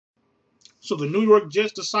So the New York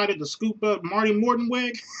Jets decided to scoop up Marty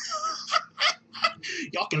Mortenweg.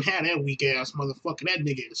 Y'all can have that weak ass motherfucker. That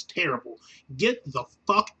nigga is terrible. Get the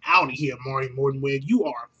fuck out of here, Marty Mortenweg. You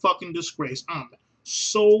are a fucking disgrace. I'm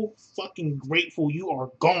so fucking grateful you are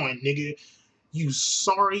gone, nigga. You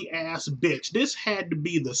sorry ass bitch. This had to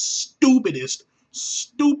be the stupidest,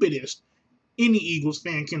 any Eagles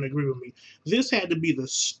fan can agree with me. This had to be the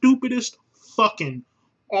stupidest fucking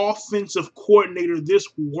offensive coordinator this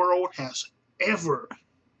world has ever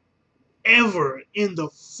in the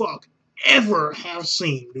fuck ever have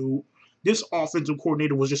seen, dude. This offensive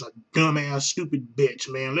coordinator was just a dumbass, stupid bitch,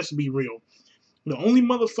 man. Let's be real. The only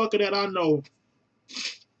motherfucker that I know,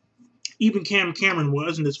 even Cam Cameron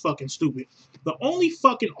wasn't this fucking stupid. The only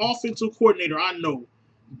fucking offensive coordinator I know,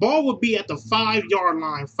 ball would be at the 5-yard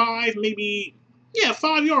line,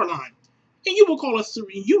 5-yard line, and you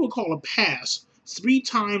would call a pass 3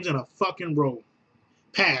 times in a fucking row.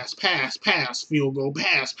 Pass, field goal,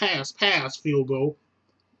 pass, field goal.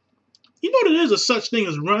 You know there is a such thing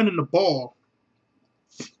as running the ball.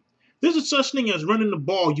 There's a such thing as running the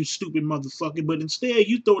ball, you stupid motherfucker, but instead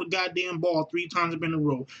you throw the goddamn ball 3 times in a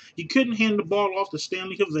row. You couldn't hand the ball off to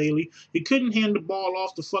Stanley Haveli. You couldn't hand the ball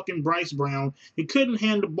off to fucking Bryce Brown. You couldn't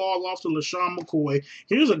hand the ball off to LaShawn McCoy.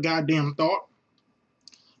 Here's a goddamn thought.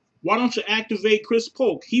 Why don't you activate Chris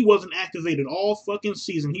Polk? He wasn't activated all fucking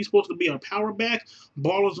season. He's supposed to be a power back.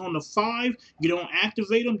 Ball is on the 5. You don't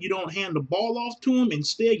activate him. You don't hand the ball off to him.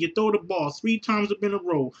 Instead, you throw the ball 3 times in a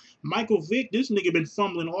row. Michael Vick, this nigga been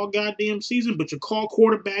fumbling all goddamn season, but you call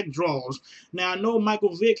quarterback draws. Now, I know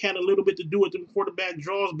Michael Vick had a little bit to do with them quarterback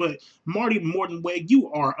draws, but Marty Mortenweg,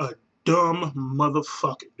 you are a dumb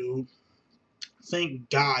motherfucker, dude.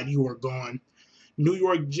 Thank God you are gone. New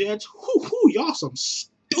York Jets, y'all some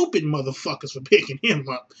stupid motherfuckers for picking him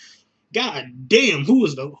up. God damn, who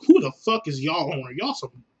the fuck is y'all owner? Y'all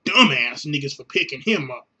some dumbass niggas for picking him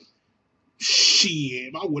up.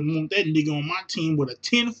 Shit, I wouldn't want that nigga on my team with a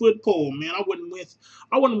 10-foot pole, man. I wouldn't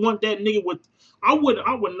want that nigga with. I would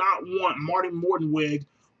not want Marty Mortenweg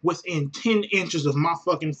within 10 inches of my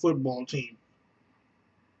fucking football team.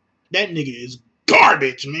 That nigga is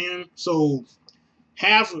garbage, man. So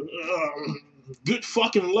have good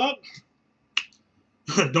fucking luck.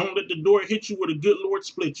 Don't let the door hit you where the good Lord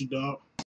split you, dog.